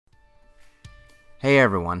Hey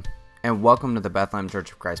everyone, and welcome to the Bethlehem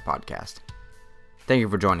Church of Christ podcast. Thank you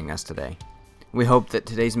for joining us today. We hope that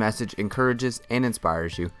today's message encourages and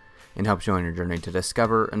inspires you and helps you on your journey to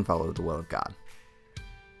discover and follow the will of God.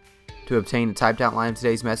 To obtain a typed outline of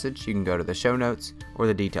today's message, you can go to the show notes or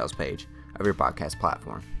the details page of your podcast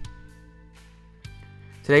platform.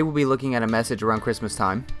 Today we'll be looking at a message around Christmas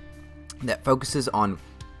time that focuses on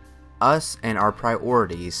us and our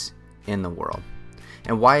priorities in the world,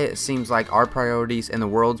 and why it seems like our priorities and the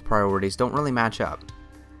world's priorities don't really match up,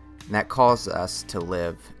 and that causes us to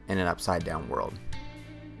live in an upside-down world.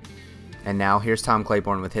 And now here's Tom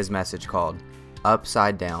Claiborne with his message called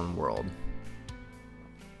Upside Down World.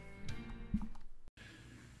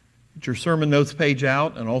 Get your sermon notes page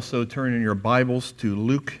out and also turn in your Bibles to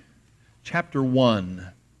Luke chapter 1.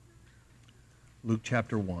 Luke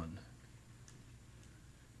chapter 1.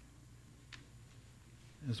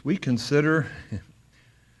 As we consider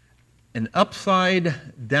an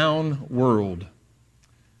upside-down world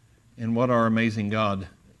and what our amazing God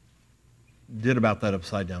did about that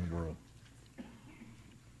upside-down world.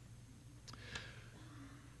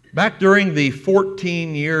 Back during the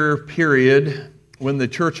 14-year period when the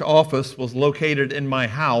church office was located in my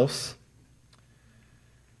house,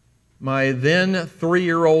 my then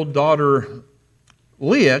 3-year-old daughter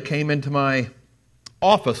Leah came into my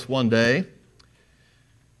office one day,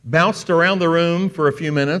 bounced around the room for a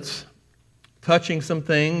few minutes, touching some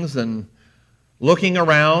things and looking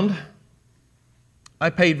around.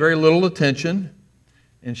 I paid very little attention,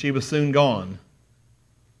 and she was soon gone.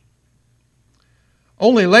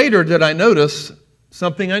 Only later did I notice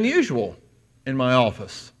something unusual in my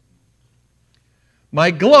office.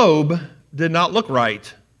 My globe did not look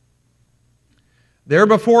right. There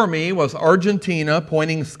before me was Argentina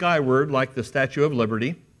pointing skyward like the Statue of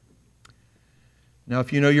Liberty. Now,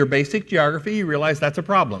 if you know your basic geography, you realize that's a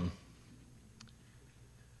problem.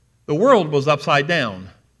 The world was upside down.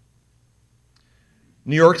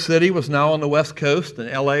 New York City was now on the West Coast and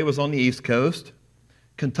LA was on the East Coast.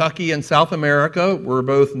 Kentucky and South America were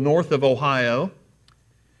both north of Ohio,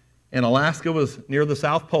 and Alaska was near the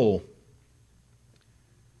South Pole.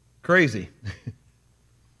 Crazy.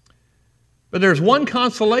 But there's one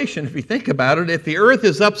consolation if you think about it. If the earth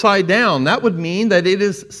is upside down, that would mean that it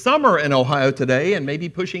is summer in Ohio today and maybe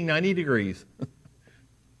pushing 90 degrees.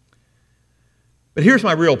 But here's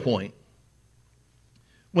my real point.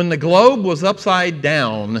 When the globe was upside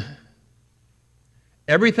down,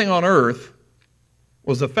 everything on earth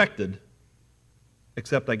was affected,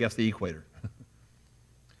 except, I guess, the equator.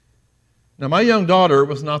 Now, my young daughter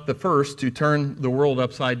was not the first to turn the world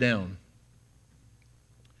upside down.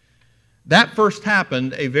 That first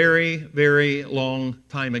happened a very, very long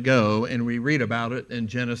time ago, and we read about it in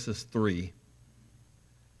Genesis 3.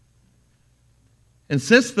 And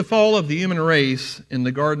since the fall of the human race in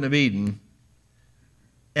the Garden of Eden,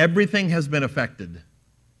 everything has been affected.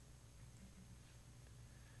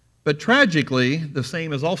 But tragically, the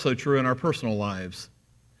same is also true in our personal lives.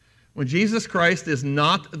 When Jesus Christ is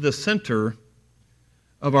not the center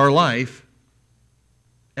of our life,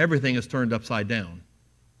 everything is turned upside down.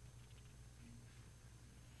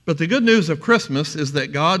 But the good news of Christmas is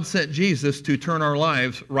that God sent Jesus to turn our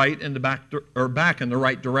lives back in the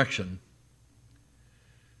right direction.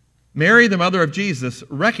 Mary, the mother of Jesus,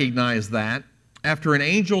 recognized that after an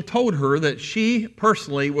angel told her that she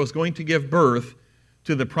personally was going to give birth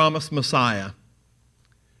to the promised Messiah.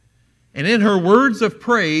 And in her words of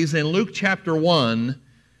praise in Luke chapter 1,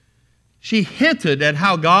 she hinted at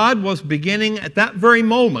how God was beginning at that very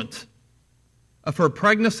moment of her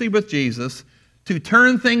pregnancy with Jesus to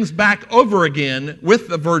turn things back over again with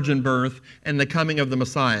the virgin birth and the coming of the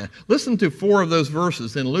Messiah. Listen to 4 of those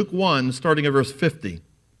verses in Luke 1, starting at verse 50.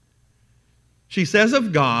 She says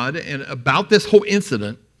of God, and about this whole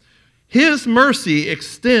incident, His mercy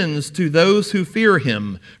extends to those who fear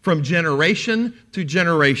Him from generation to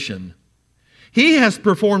generation. He has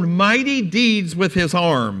performed mighty deeds with His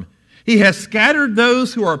arm. He has scattered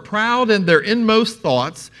those who are proud in their inmost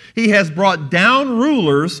thoughts. He has brought down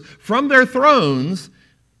rulers from their thrones,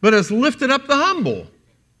 but has lifted up the humble.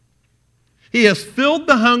 He has filled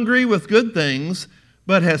the hungry with good things,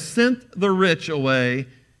 but has sent the rich away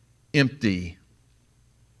empty.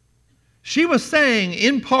 She was saying,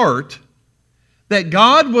 in part, that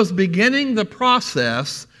God was beginning the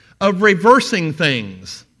process of reversing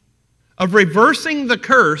things, of reversing the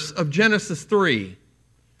curse of Genesis 3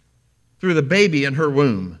 through the baby in her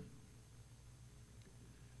womb.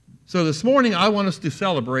 So this morning, I want us to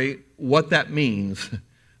celebrate what that means,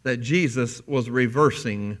 that Jesus was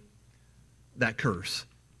reversing that curse.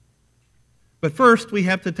 But first, we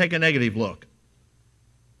have to take a negative look.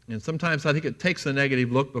 And sometimes I think it takes a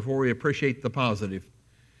negative look before we appreciate the positive.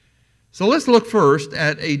 So let's look first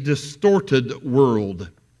at a distorted world.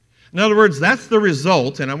 In other words, that's the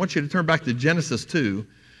result, and I want you to turn back to Genesis 2.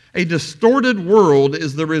 A distorted world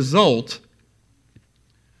is the result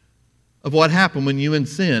of what happened when you and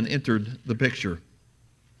sin entered the picture.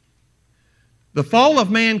 The fall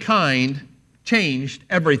of mankind changed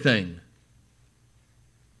everything.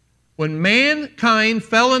 When mankind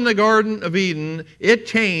fell in the Garden of Eden, it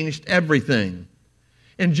changed everything.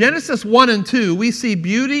 In Genesis 1 and 2, we see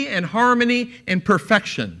beauty and harmony and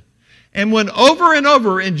perfection. And when over and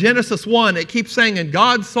over in Genesis 1, it keeps saying, and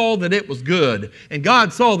God saw that it was good, and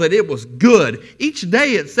God saw that it was good. Each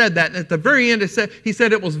day it said that, and at the very end he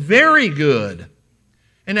said it was very good.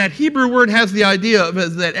 And that Hebrew word has the idea of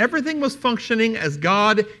that everything was functioning as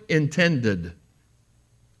God intended.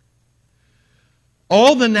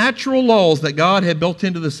 All the natural laws that God had built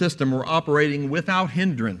into the system were operating without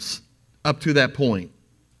hindrance up to that point.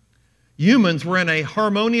 Humans were in a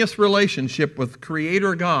harmonious relationship with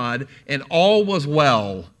Creator God, and all was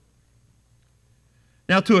well.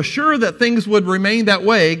 Now, to assure that things would remain that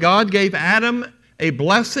way, God gave Adam a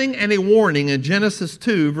blessing and a warning in Genesis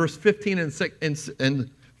 2, verse 15 and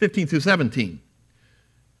 15 through 17.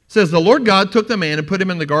 It says, the Lord God took the man and put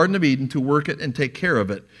him in the Garden of Eden to work it and take care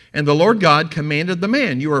of it. And the Lord God commanded the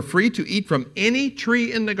man, you are free to eat from any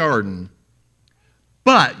tree in the garden,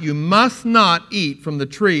 but you must not eat from the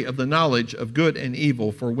tree of the knowledge of good and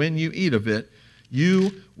evil, for when you eat of it,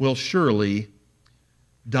 you will surely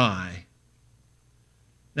die.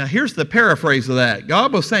 Now here's the paraphrase of that.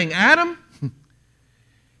 God was saying, Adam,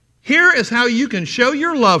 here is how you can show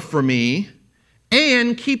your love for me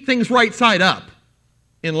and keep things right side up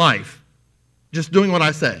in life. Just doing what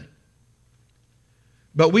I say.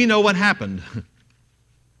 But we know what happened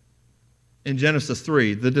in Genesis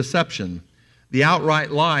 3, the deception, the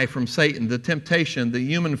outright lie from Satan, the temptation, the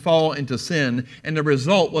human fall into sin, and the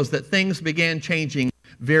result was that things began changing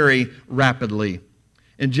very rapidly.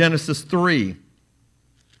 In Genesis 3,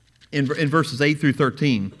 in verses 8 through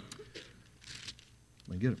 13,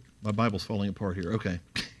 I get it. My Bible's falling apart here. Okay.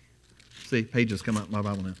 See, pages come out in my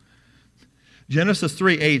Bible now. Genesis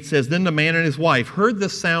 3:8 says, then the man and his wife heard the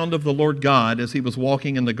sound of the Lord God as he was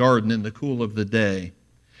walking in the garden in the cool of the day.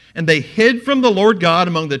 And they hid from the Lord God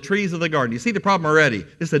among the trees of the garden. You see the problem already.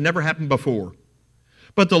 This had never happened before.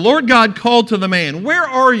 But the Lord God called to the man, where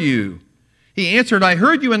are you? He answered, I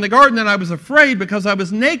heard you in the garden, and I was afraid because I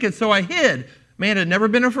was naked, so I hid. Man had never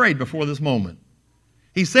been afraid before this moment.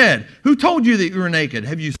 He said, who told you that you were naked?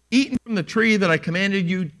 Have you eaten from the tree that I commanded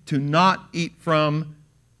you to not eat from?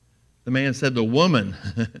 The man said, the woman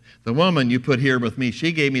you put here with me,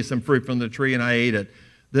 she gave me some fruit from the tree, and I ate it.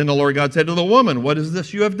 Then the Lord God said to the woman, what is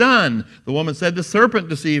this you have done? The woman said, the serpent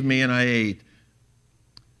deceived me and I ate.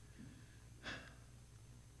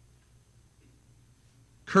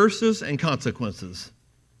 Curses and consequences.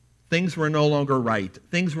 Things were no longer right.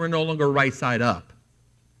 Things were no longer right side up.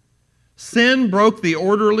 Sin broke the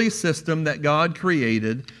orderly system that God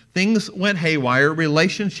created. Things went haywire.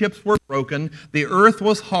 Relationships were broken. The earth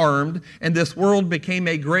was harmed. And this world became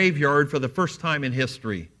a graveyard for the first time in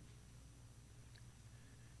history.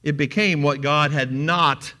 It became what God had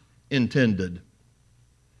not intended.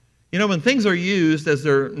 You know, when things are used as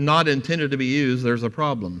they're not intended to be used, there's a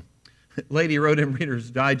problem. A lady wrote in Reader's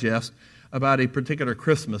Digest about a particular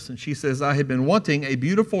Christmas, and she says, I had been wanting a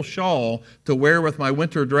beautiful shawl to wear with my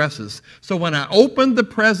winter dresses. So when I opened the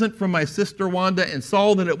present from my sister Wanda and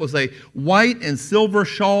saw that it was a white and silver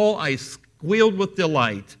shawl, I squealed with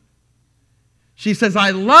delight. She says, I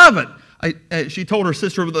love it. She told her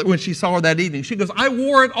sister when she saw her that evening, she goes, I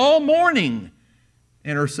wore it all morning.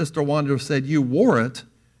 And her sister Wanda said, you wore it?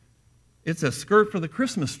 It's a skirt for the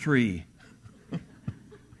Christmas tree.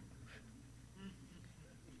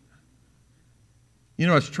 You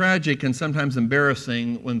know, it's tragic and sometimes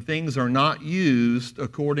embarrassing when things are not used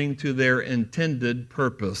according to their intended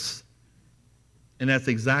purpose. And that's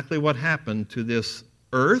exactly what happened to this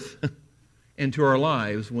earth and to our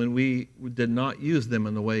lives when we did not use them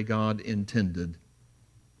in the way God intended.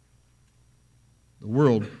 The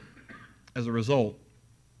world, as a result,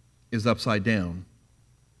 is upside down.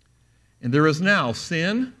 And there is now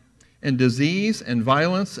sin and disease and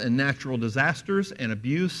violence and natural disasters and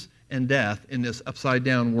abuse and death in this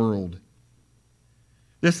upside-down world.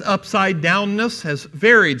 This upside-downness has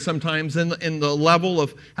varied sometimes in the level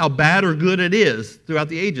of how bad or good it is throughout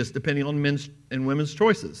the ages, depending on men's and women's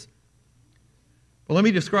choices. But let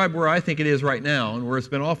me describe where I think it is right now and where it's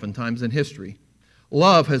been oftentimes in history.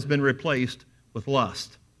 Love has been replaced with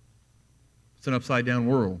lust. It's an upside-down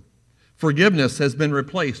world. Forgiveness has been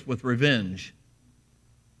replaced with revenge.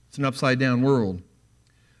 It's an upside-down world.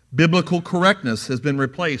 Biblical correctness has been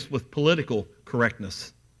replaced with political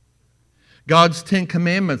correctness. God's 10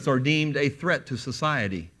 Commandments are deemed a threat to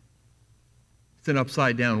society. It's an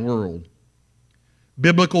upside-down world.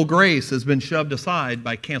 Biblical grace has been shoved aside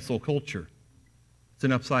by cancel culture. It's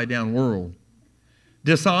an upside-down world.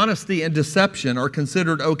 Dishonesty and deception are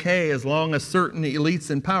considered okay as long as certain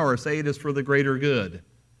elites in power say it is for the greater good.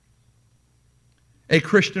 A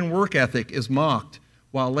Christian work ethic is mocked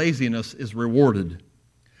while laziness is rewarded.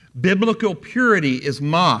 Biblical purity is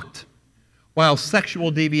mocked while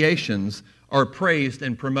sexual deviations are praised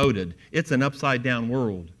and promoted. It's an upside-down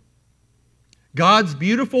world. God's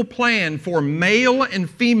beautiful plan for male and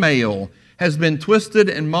female has been twisted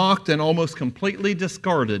and mocked and almost completely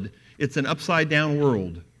discarded. It's an upside-down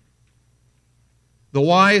world. The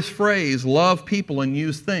wise phrase, love people and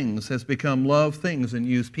use things, has become love things and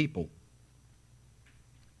use people.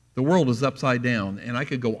 The world is upside down, and I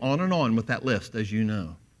could go on and on with that list, as you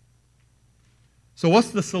know. So what's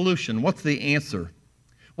the solution? What's the answer?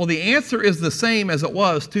 Well, the answer is the same as it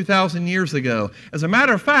was 2,000 years ago. As a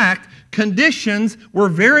matter of fact, conditions were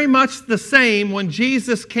very much the same when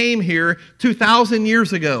Jesus came here 2,000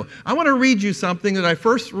 years ago. I want to read you something that I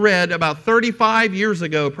first read about 35 years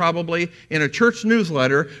ago, probably, in a church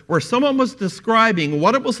newsletter, where someone was describing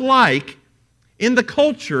what it was like in the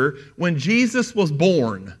culture when Jesus was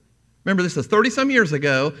born. Remember, this is 30-some years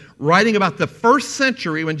ago, writing about the first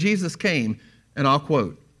century when Jesus came, and I'll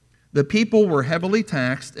quote, "The people were heavily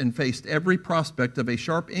taxed and faced every prospect of a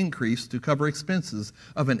sharp increase to cover expenses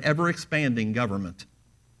of an ever-expanding government.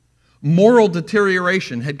 Moral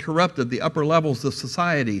deterioration had corrupted the upper levels of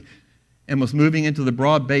society and was moving into the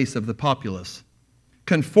broad base of the populace.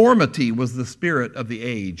 Conformity was the spirit of the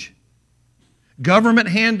age. Government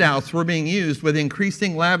handouts were being used with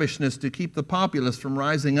increasing lavishness to keep the populace from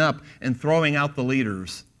rising up and throwing out the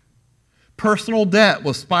leaders. Personal debt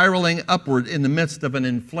was spiraling upward in the midst of an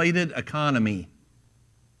inflated economy.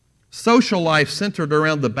 Social life centered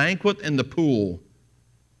around the banquet and the pool.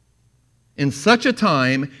 In such a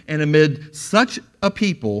time and amid such a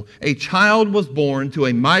people, a child was born to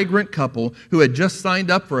a migrant couple who had just signed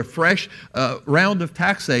up for a fresh round of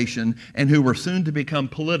taxation and who were soon to become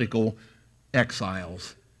political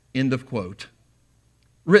exiles." End of quote.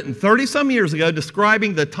 Written 30-some years ago,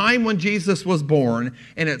 describing the time when Jesus was born,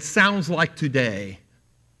 and it sounds like today.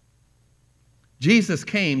 Jesus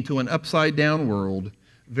came to an upside-down world,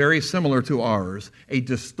 very similar to ours, a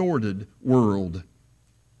distorted world.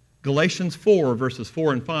 Galatians 4, verses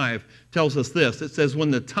 4 and 5 tells us this. It says,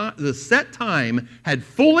 "When the set time had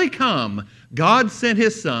fully come, God sent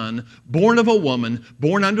His Son, born of a woman,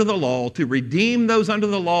 born under the law, to redeem those under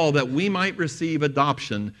the law that we might receive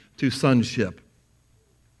adoption to sonship."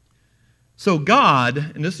 So God,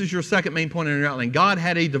 and this is your second main point in your outline, God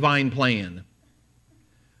had a divine plan.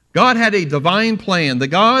 God had a divine plan. The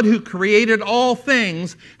God who created all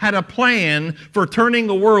things had a plan for turning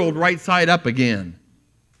the world right side up again.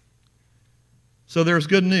 So there's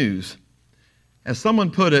good news. As someone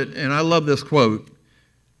put it, and I love this quote,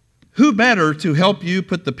 "Who better to help you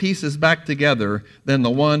put the pieces back together than the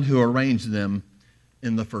one who arranged them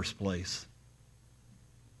in the first place?"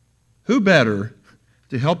 Who better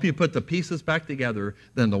to help you put the pieces back together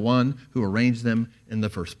than the one who arranged them in the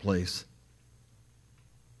first place?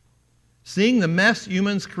 Seeing the mess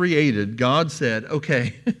humans created, God said,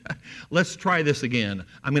 okay, let's try this again.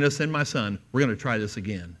 I'm going to send my Son. We're going to try this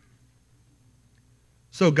again.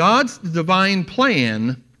 So God's divine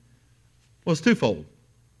plan was twofold.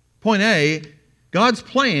 Point A, God's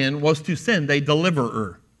plan was to send a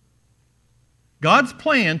deliverer. God's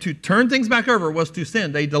plan to turn things back over was to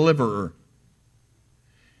send a deliverer.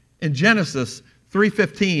 In Genesis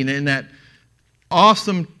 3:15, in that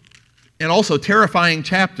awesome and also terrifying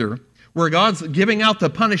chapter where God's giving out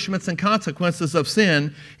the punishments and consequences of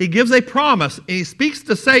sin, He gives a promise. And He speaks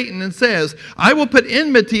to Satan and says, "I will put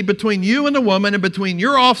enmity between you and the woman and between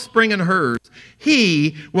your offspring and hers.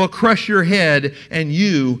 He will crush your head and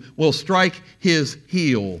you will strike his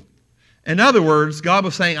heel." In other words, God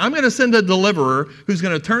was saying, I'm going to send a deliverer who's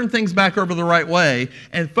going to turn things back over the right way.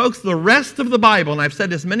 And folks, the rest of the Bible, and I've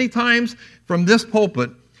said this many times from this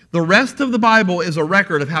pulpit, the rest of the Bible is a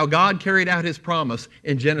record of how God carried out His promise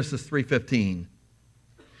in Genesis 3:15.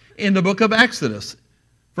 In the book of Exodus,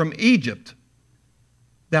 from Egypt,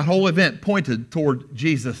 that whole event pointed toward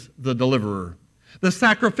Jesus, the deliverer. The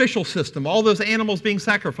sacrificial system, all those animals being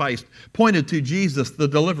sacrificed, pointed to Jesus, the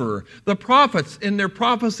deliverer. The prophets, in their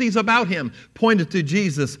prophecies about Him, pointed to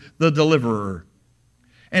Jesus, the deliverer.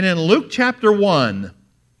 And in Luke chapter 1,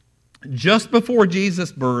 just before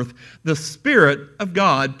Jesus' birth, the Spirit of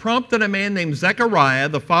God prompted a man named Zechariah,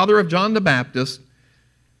 the father of John the Baptist,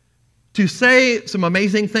 to say some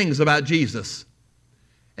amazing things about Jesus.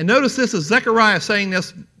 And notice this is Zechariah saying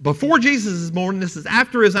this before Jesus is born. This is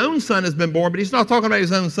after his own son has been born, but he's not talking about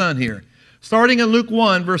his own son here. Starting in Luke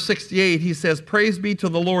 1, verse 68, he says, "Praise be to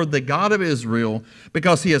the Lord, the God of Israel,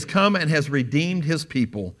 because he has come and has redeemed his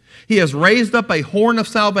people. He has raised up a horn of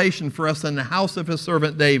salvation for us in the house of his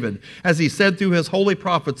servant David, as he said through his holy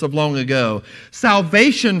prophets of long ago.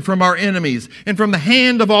 Salvation from our enemies and from the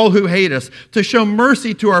hand of all who hate us, to show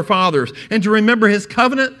mercy to our fathers and to remember his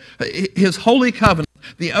covenant, his holy covenant,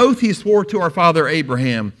 the oath he swore to our father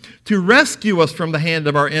Abraham, to rescue us from the hand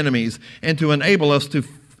of our enemies and to enable us to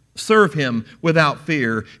serve him without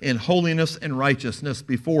fear in holiness and righteousness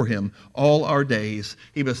before him all our days."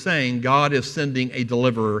 He was saying God is sending a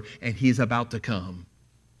deliverer and he's about to come.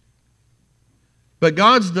 But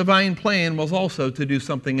God's divine plan was also to do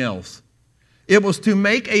something else. It was to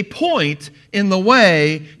make a point in the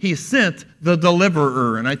way he sent the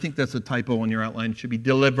deliverer. And I think that's a typo on your outline. It should be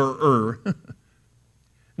deliverer.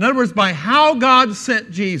 In other words, by how God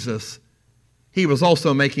sent Jesus, he was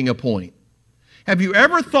also making a point. Have you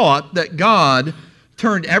ever thought that God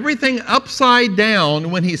turned everything upside down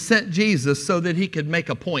when he sent Jesus so that he could make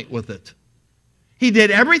a point with it? He did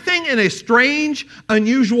everything in a strange,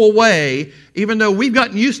 unusual way, even though we've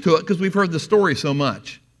gotten used to it because we've heard the story so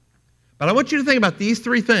much. But I want you to think about these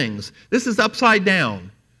three things. This is upside down,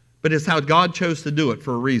 but it's how God chose to do it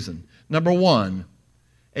for a reason. Number one,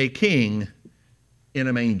 a king in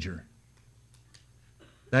a manger.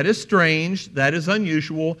 That is strange, that is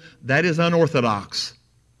unusual, that is unorthodox.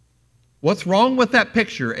 What's wrong with that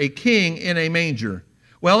picture, a king in a manger?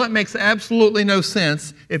 Well, it makes absolutely no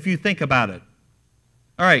sense if you think about it.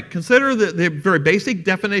 All right, consider the very basic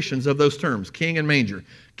definitions of those terms, king and manger.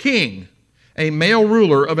 King, a male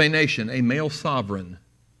ruler of a nation, a male sovereign,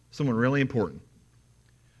 someone really important.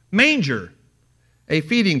 Manger, a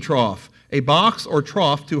feeding trough, a box or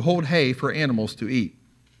trough to hold hay for animals to eat.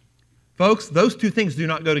 Folks, those two things do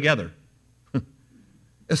not go together,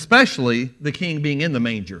 especially the king being in the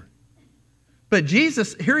manger. But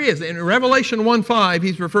Jesus, here he is. In Revelation 1:5,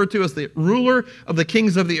 he's referred to as the ruler of the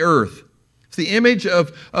kings of the earth. It's the image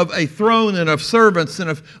of a throne and of servants and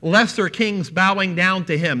of lesser kings bowing down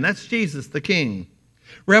to him. That's Jesus, the king.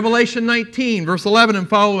 Revelation 19, verse 11 and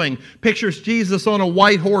following, pictures Jesus on a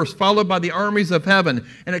white horse, followed by the armies of heaven,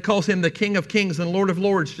 and it calls him the King of Kings and Lord of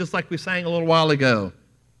Lords, just like we sang a little while ago.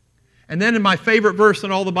 And then in my favorite verse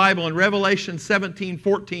in all the Bible, in Revelation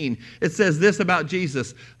 17:14, it says this about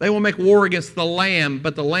Jesus: "They will make war against the Lamb,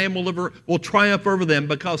 but the Lamb will triumph over them,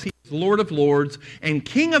 because he is Lord of Lords and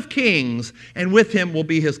King of Kings, and with him will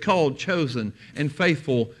be his called, chosen, and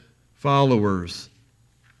faithful followers."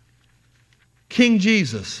 King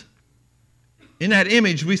Jesus. In that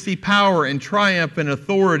image, we see power and triumph and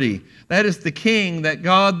authority. That is the king that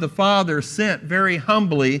God the Father sent very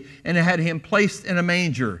humbly and had him placed in a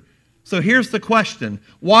manger. So here's the question.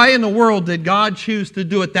 Why in the world did God choose to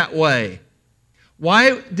do it that way?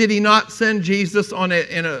 Why did he not send Jesus on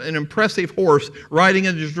an impressive horse riding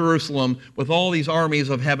into Jerusalem with all these armies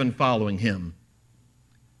of heaven following him?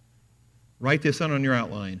 Write this down on your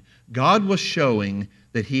outline. God was showing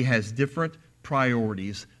that he has different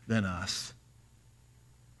priorities than us.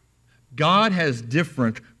 God has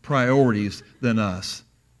different priorities than us.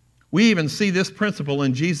 We even see this principle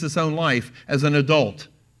in Jesus' own life as an adult.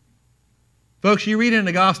 Folks, you read in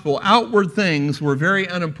the gospel, outward things were very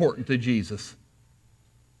unimportant to Jesus.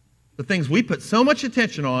 The things we put so much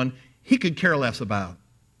attention on, he could care less about.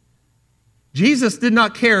 Jesus did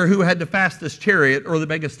not care who had the fastest chariot or the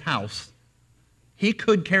biggest house. He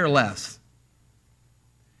could care less.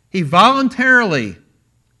 He voluntarily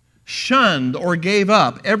shunned or gave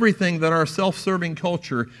up everything that our self-serving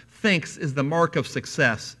culture thinks is the mark of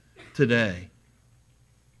success today.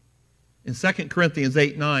 In 2 Corinthians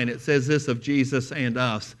 8:9, it says this of Jesus and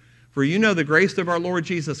us: "For you know the grace of our Lord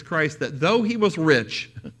Jesus Christ, that though he was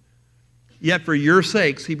rich, yet for your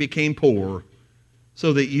sakes he became poor,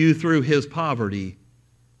 so that you through his poverty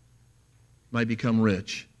might become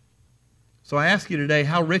rich." So I ask you today,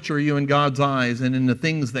 how rich are you in God's eyes and in the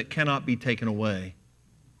things that cannot be taken away?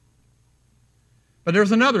 But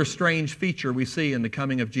there's another strange feature we see in the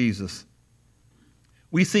coming of Jesus.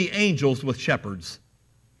 We see angels with shepherds.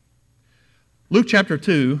 Luke chapter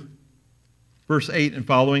 2, verse 8 and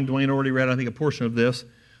following, Dwayne already read, I think, a portion of this.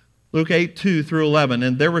 Luke 8, 2 through 11.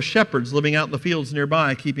 "And there were shepherds living out in the fields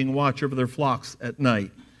nearby, keeping watch over their flocks at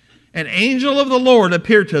night. An angel of the Lord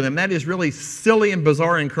appeared to them." That is really silly and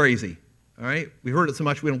bizarre and crazy. All right? We heard it so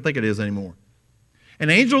much we don't think it is anymore. An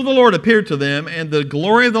angel of the Lord appeared to them, and the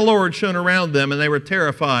glory of the Lord shone around them, and they were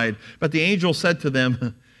terrified. But the angel said to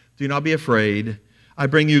them, do not be afraid. I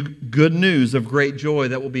bring you good news of great joy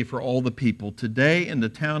that will be for all the people. Today in the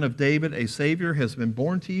town of David, a Savior has been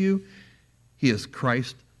born to you. He is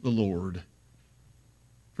Christ the Lord.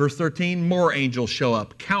 Verse 13, more angels show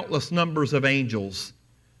up, countless numbers of angels.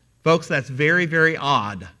 Folks, that's very, very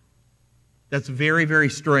odd. That's very, very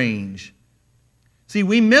strange. See,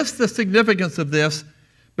 we miss the significance of this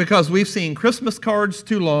because we've seen Christmas cards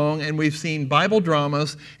too long, and we've seen Bible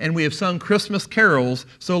dramas, and we have sung Christmas carols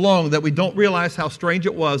so long that we don't realize how strange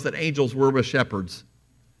it was that angels were with shepherds.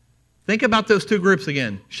 Think about those two groups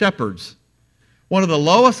again. Shepherds, one of the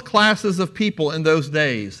lowest classes of people in those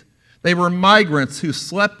days. They were migrants who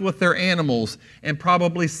slept with their animals and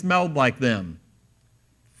probably smelled like them.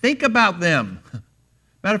 Think about them.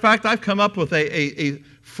 Matter of fact, I've come up with a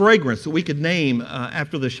fragrance that we could name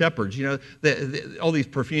after the shepherds. You know, all these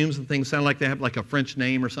perfumes and things sound like they have like a French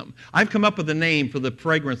name or something. I've come up with a name for the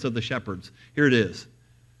fragrance of the shepherds. Here it is.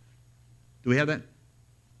 Do we have that?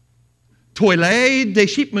 Toilette de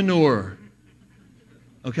sheep manure.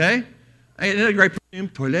 Okay? Isn't that a great perfume?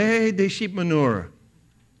 Toilette de sheep manure.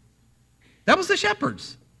 That was the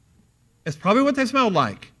shepherds. It's probably what they smelled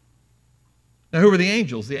like. Now, who were the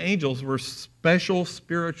angels? The angels were special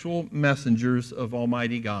spiritual messengers of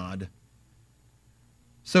Almighty God.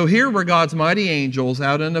 So here were God's mighty angels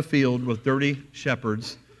out in the field with dirty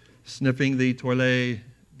shepherds sniffing the toilette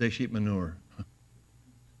de sheep manure.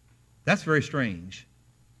 That's very strange.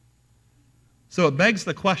 So it begs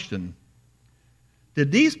the question,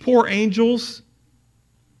 did these poor angels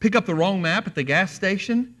pick up the wrong map at the gas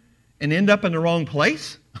station and end up in the wrong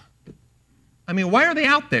place? I mean, why are they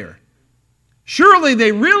out there? Surely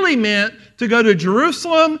they really meant to go to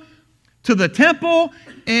Jerusalem, to the temple,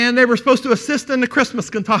 and they were supposed to assist in the Christmas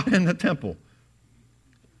cantata in the temple.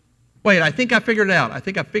 Wait, I think I figured it out. I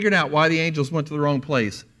think I figured out why the angels went to the wrong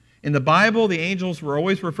place. In the Bible, the angels were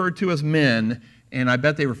always referred to as men, and I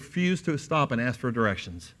bet they refused to stop and ask for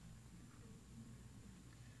directions.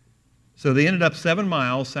 So they ended up 7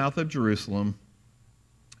 miles south of Jerusalem,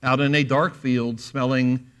 out in a dark field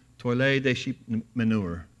smelling toilette de sheep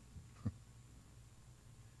manure.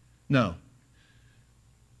 No,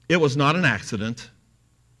 it was not an accident.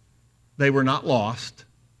 They were not lost.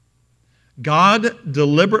 God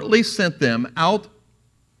deliberately sent them out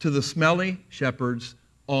to the smelly shepherds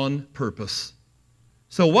on purpose.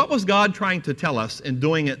 So what was God trying to tell us in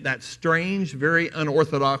doing it that strange, very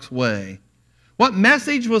unorthodox way? What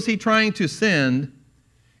message was he trying to send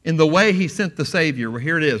in the way he sent the Savior? Well,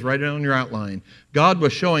 here it is, right on your outline. God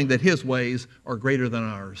was showing that his ways are greater than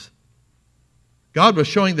ours. God was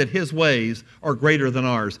showing that his ways are greater than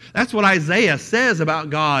ours. That's what Isaiah says about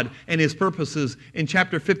God and his purposes in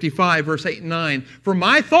chapter 55, verse 8 and 9. For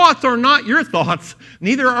my thoughts are not your thoughts,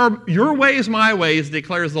 neither are your ways my ways,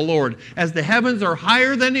 declares the Lord. As the heavens are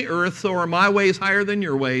higher than the earth, so are my ways higher than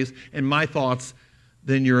your ways, and my thoughts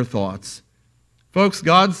than your thoughts. Folks,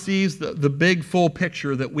 God sees the big, full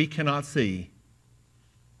picture that we cannot see.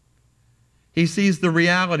 He sees the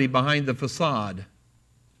reality behind the facade.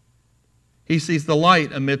 He sees the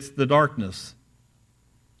light amidst the darkness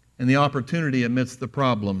and the opportunity amidst the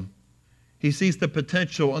problem. He sees the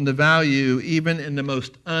potential and the value even in the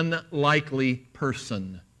most unlikely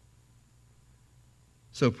person.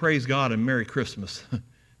 So praise God and Merry Christmas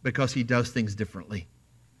because he does things differently.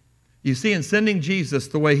 You see, in sending Jesus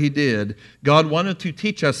the way he did, God wanted to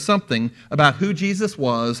teach us something about who Jesus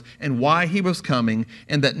was and why he was coming,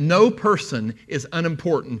 and that no person is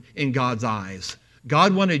unimportant in God's eyes.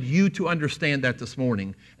 God wanted you to understand that this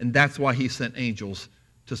morning, and that's why he sent angels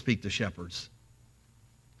to speak to shepherds.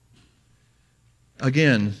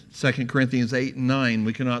 Again, 2 Corinthians 8 and 9,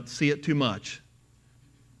 we cannot see it too much,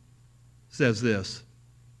 says this.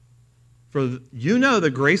 For you know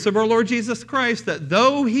the grace of our Lord Jesus Christ, that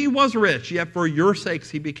though he was rich, yet for your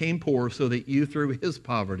sakes he became poor, so that you through his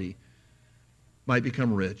poverty might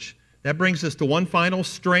become rich. That brings us to one final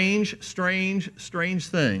strange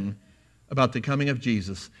thing about the coming of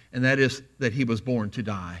Jesus, and that is that he was born to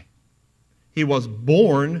die. He was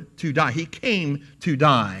born to die. He came to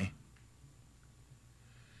die.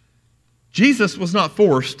 Jesus was not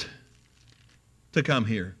forced to come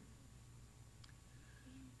here.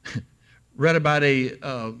 Read about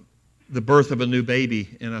the birth of a new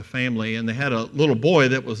baby in a family, and they had a little boy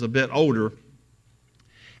that was a bit older.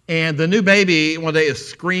 And the new baby one day is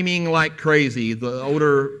screaming like crazy. The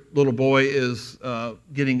older little boy is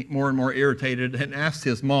getting more and more irritated and asks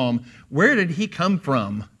his mom, where did he come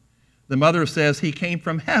from? The mother says he came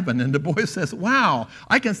from heaven. And the boy says, wow,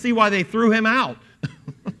 I can see why they threw him out.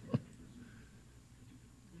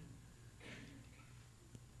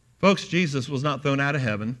 Folks, Jesus was not thrown out of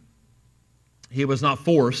heaven. He was not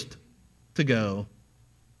forced to go.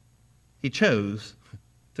 He chose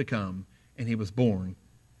to come, and he was born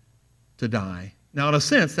to die. Now, in a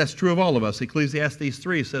sense, that's true of all of us. Ecclesiastes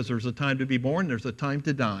 3 says there's a time to be born, there's a time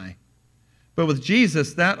to die. But with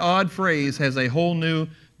Jesus, that odd phrase has a whole new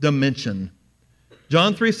dimension.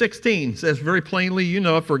 John 3:16 says very plainly, you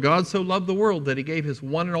know, for God so loved the world that he gave his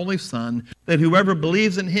one and only Son, that whoever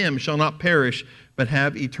believes in him shall not perish, but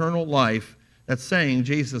have eternal life. That's saying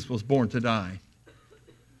Jesus was born to die.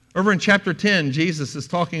 Over in chapter 10, Jesus is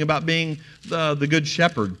talking about being the good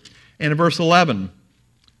shepherd. And in verse 11,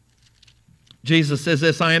 Jesus says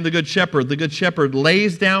this, I am the good shepherd. The good shepherd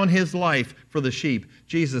lays down his life for the sheep.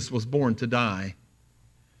 Jesus was born to die.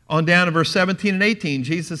 On down in verse 17 and 18,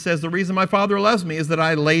 Jesus says, the reason my Father loves me is that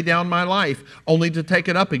I lay down my life, only to take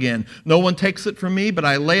it up again. No one takes it from me, but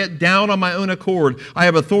I lay it down on my own accord. I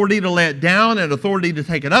have authority to lay it down and authority to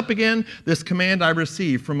take it up again. This command I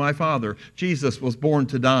received from my Father. Jesus was born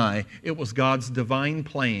to die. It was God's divine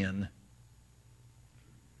plan.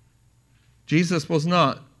 Jesus was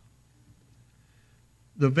not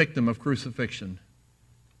the victim of crucifixion.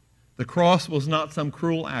 The cross was not some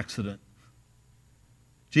cruel accident.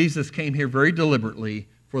 Jesus came here very deliberately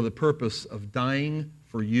for the purpose of dying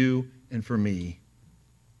for you and for me.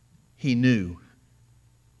 He knew.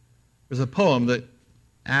 There's a poem that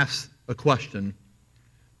asks a question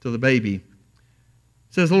to the baby. It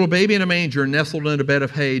says, little baby in a manger nestled in a bed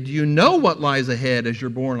of hay, do you know what lies ahead as you're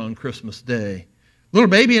born on Christmas Day? Little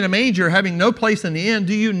baby in a manger having no place in the inn,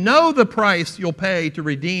 do you know the price you'll pay to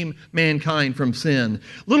redeem mankind from sin?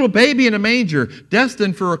 Little baby in a manger,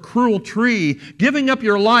 destined for a cruel tree, giving up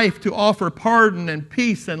your life to offer pardon and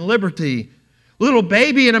peace and liberty. Little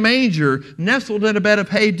baby in a manger, nestled in a bed of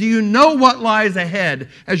hay, do you know what lies ahead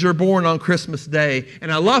as you're born on Christmas Day? And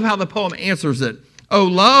I love how the poem answers it. Oh,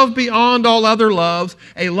 love beyond all other loves,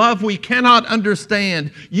 a love we cannot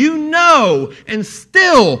understand. You know, and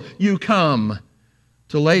still you come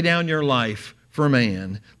to lay down your life for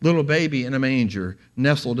man. Little baby in a manger,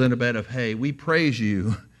 nestled in a bed of hay. We praise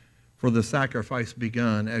you for the sacrifice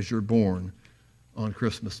begun as you're born on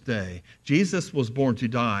Christmas Day. Jesus was born to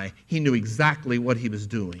die. He knew exactly what he was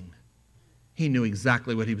doing. He knew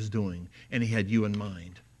exactly what he was doing, and he had you in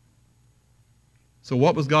mind. So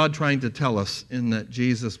what was God trying to tell us in that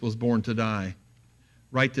Jesus was born to die?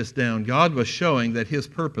 Write this down. God was showing that his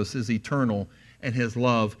purpose is eternal and his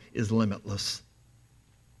love is limitless.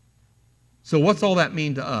 So what's all that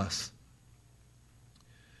mean to us?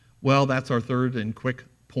 Well, that's our third and quick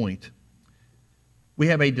point. We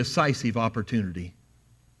have a decisive opportunity.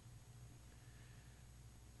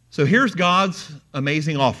 So here's God's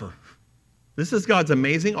amazing offer. This is God's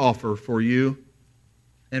amazing offer for you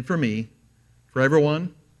and for me, for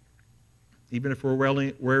everyone, even if we're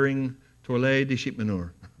wearing toilet de sheep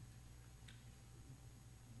manure.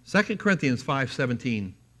 2 Corinthians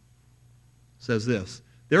 5:17 says this,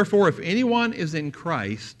 therefore, if anyone is in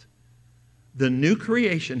Christ, the new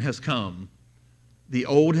creation has come, the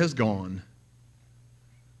old has gone,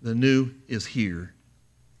 the new is here.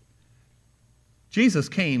 Jesus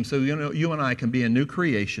came so you and I can be a new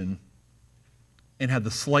creation and have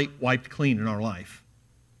the slate wiped clean in our life,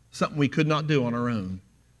 something we could not do on our own.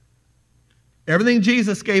 Everything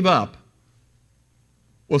Jesus gave up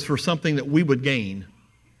was for something that we would gain.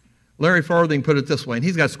 Larry Farthing put it this way, and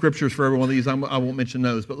he's got scriptures for every one of these. I won't mention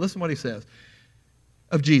those, but listen to what he says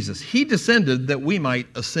of Jesus. He descended that we might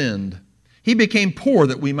ascend. He became poor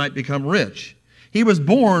that we might become rich. He was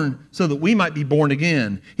born so that we might be born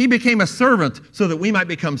again. He became a servant so that we might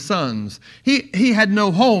become sons. He had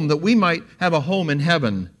no home that we might have a home in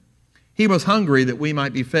heaven. He was hungry that we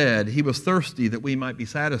might be fed. He was thirsty that we might be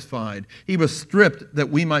satisfied. He was stripped that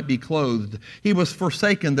we might be clothed. He was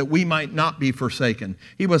forsaken that we might not be forsaken.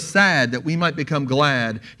 He was sad that we might become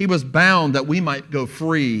glad. He was bound that we might go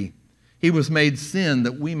free. He was made sin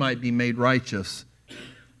that we might be made righteous.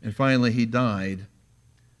 And finally, he died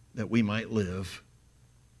that we might live.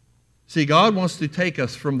 See, God wants to take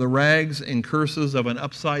us from the rags and curses of an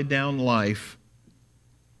upside-down life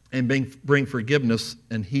and bring forgiveness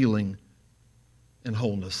and healing and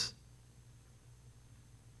wholeness.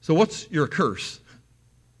 So what's your curse?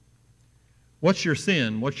 What's your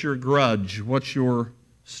sin? What's your grudge? What's your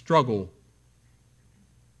struggle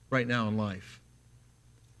right now in life?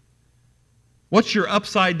 What's your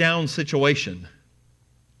upside-down situation,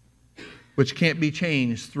 which can't be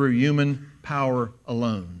changed through human power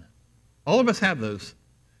alone? All of us have those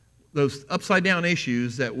upside-down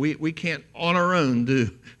issues that we can't on our own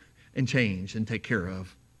do and change and take care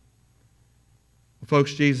of. Well,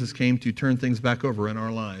 folks, Jesus came to turn things back over in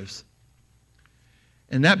our lives.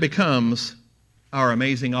 And that becomes our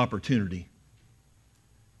amazing opportunity.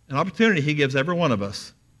 An opportunity He gives every one of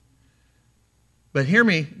us. But hear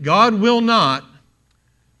me, God will not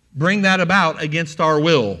bring that about against our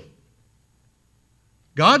will.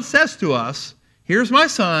 God says to us, here's my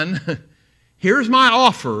son, here's my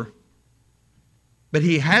offer, but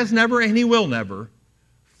He has never and He will never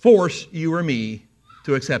force you or me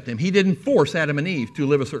to accept Him. He didn't force Adam and Eve to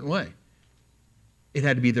live a certain way. It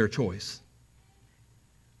had to be their choice.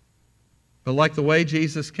 But like the way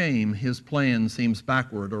Jesus came, His plan seems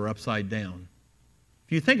backward or upside down.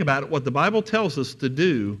 If you think about it, what the Bible tells us to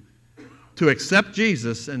do to accept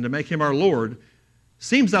Jesus and to make Him our Lord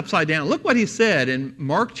seems upside down. Look what He said in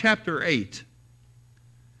Mark chapter 8.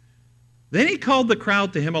 Then He called the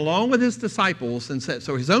crowd to Him along with His disciples and said,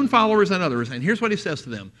 so His own followers and others, and here's what He says to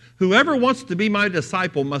them. Whoever wants to be my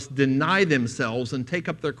disciple must deny themselves and take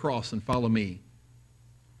up their cross and follow me.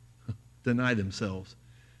 Deny themselves.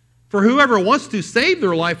 For whoever wants to save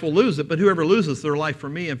their life will lose it, but whoever loses their life for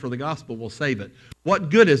me and for the gospel will save it. What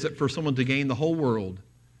good is it for someone to gain the whole world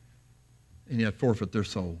and yet forfeit their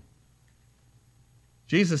soul?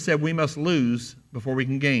 Jesus said we must lose before we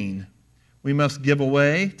can gain. We must give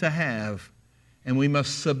away to have, and we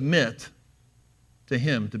must submit to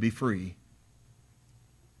Him to be free.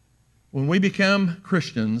 When we become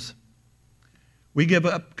Christians, we give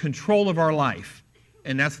up control of our life.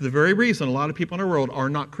 And that's the very reason a lot of people in our world are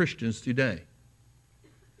not Christians today.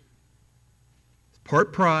 It's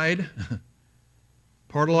part pride,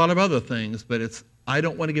 part a lot of other things, but it's, I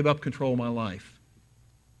don't want to give up control of my life.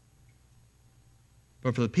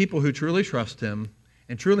 But for the people who truly trust Him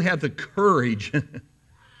and truly have the courage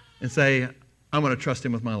and say, I'm going to trust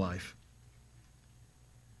Him with my life.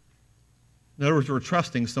 In other words, we're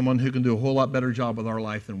trusting someone who can do a whole lot better job with our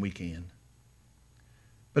life than we can.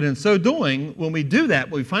 But in so doing, when we do that,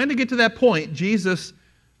 when we finally get to that point, Jesus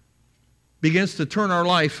begins to turn our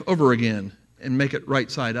life over again and make it right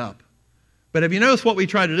side up. But have you noticed what we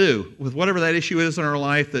try to do with whatever that issue is in our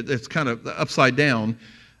life that's kind of upside down?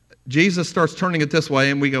 Jesus starts turning it this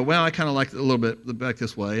way, and we go, well, I kind of like it a little bit back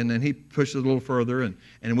this way. And then He pushes it a little further,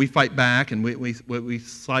 and we fight back, and we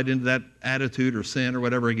slide into that attitude or sin or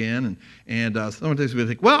whatever again. And sometimes we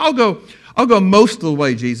think, well, I'll go most of the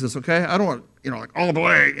way, Jesus, okay? I don't want, like all the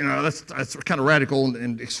way, that's kind of radical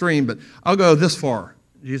and extreme, but I'll go this far.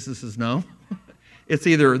 Jesus says, no. It's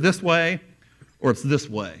either this way or it's this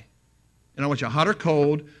way. And I want you hot or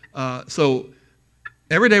cold. So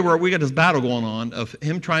every day we got this battle going on of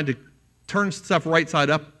Him trying to turn stuff right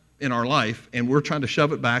side up in our life, and we're trying to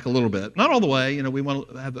shove it back a little bit. Not all the way, we want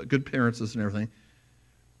to have good appearances and everything.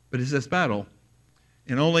 But it's this battle.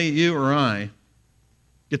 And only you or I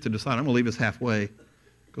get to decide. I'm going to leave us halfway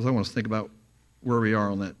because I want us to think about where we are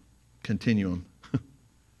on that continuum.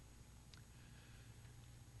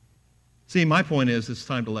 See, my point is it's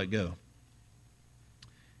time to let go.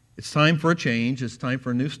 It's time for a change. It's time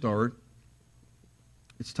for a new start.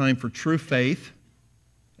 It's time for true faith,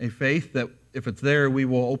 a faith that if it's there, we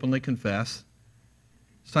will openly confess.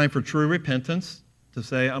 It's time for true repentance, to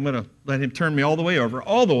say, I'm going to let Him turn me all the way over,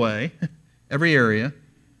 all the way, every area.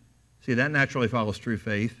 See, that naturally follows true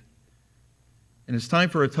faith. And it's time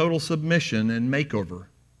for a total submission and makeover,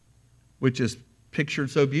 which is pictured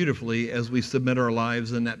so beautifully as we submit our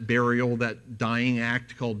lives in that burial, that dying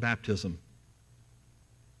act called baptism,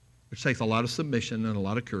 which takes a lot of submission and a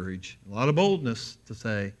lot of courage, a lot of boldness to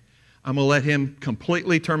say, I'm going to let Him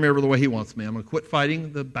completely turn me over the way He wants me. I'm going to quit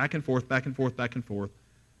fighting the back and forth, back and forth, back and forth,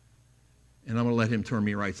 and I'm going to let Him turn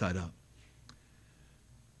me right side up.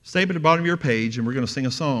 Stay at the bottom of your page, and we're going to sing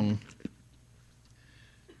a song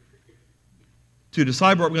to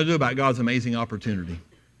decide what we're going to do about God's amazing opportunity.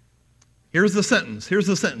 Here's the sentence. Here's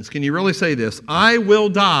the sentence. Can you really say this? I will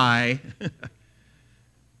die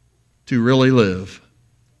to really live.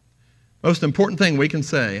 Most important thing we can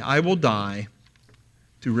say, I will die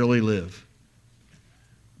to really live.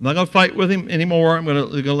 I'm not going to fight with Him anymore. I'm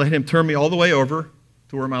going to let Him turn me all the way over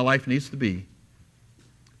to where my life needs to be.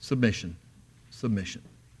 Submission. Submission.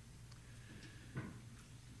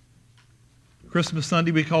 Christmas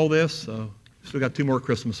Sunday we call this, so still got 2 more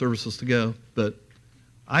Christmas services to go. But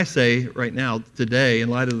I say right now, today, in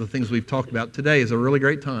light of the things we've talked about, today is a really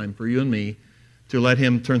great time for you and me to let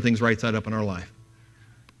Him turn things right side up in our life.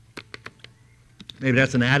 Maybe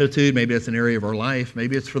that's an attitude, maybe that's an area of our life,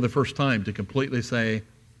 maybe it's for the first time to completely say,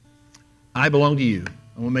 I belong to You.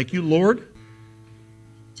 I'm going to make You Lord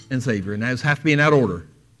and Savior. And that has to be in that order.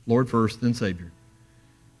 Lord first, then Savior.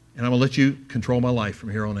 And I'm going to let You control my life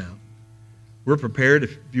from here on out. We're prepared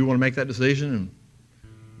if you want to make that decision and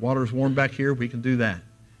water's warm back here, we can do that.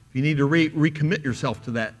 If you need to recommit yourself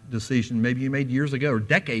to that decision maybe you made years ago or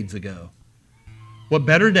decades ago, what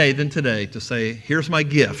better day than today to say, here's my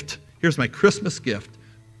gift, here's my Christmas gift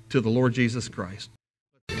to the Lord Jesus Christ.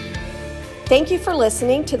 Thank you for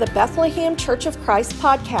listening to the Bethlehem Church of Christ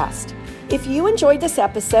podcast. If you enjoyed this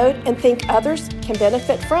episode and think others can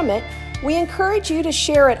benefit from it, we encourage you to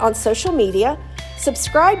share it on social media,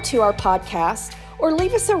 subscribe to our podcast, or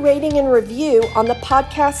leave us a rating and review on the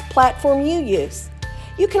podcast platform you use.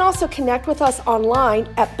 You can also connect with us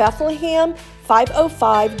online at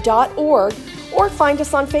Bethlehem505.org or find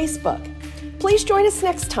us on Facebook. Please join us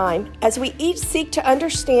next time as we each seek to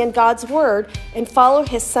understand God's Word and follow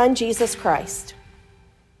His Son, Jesus Christ.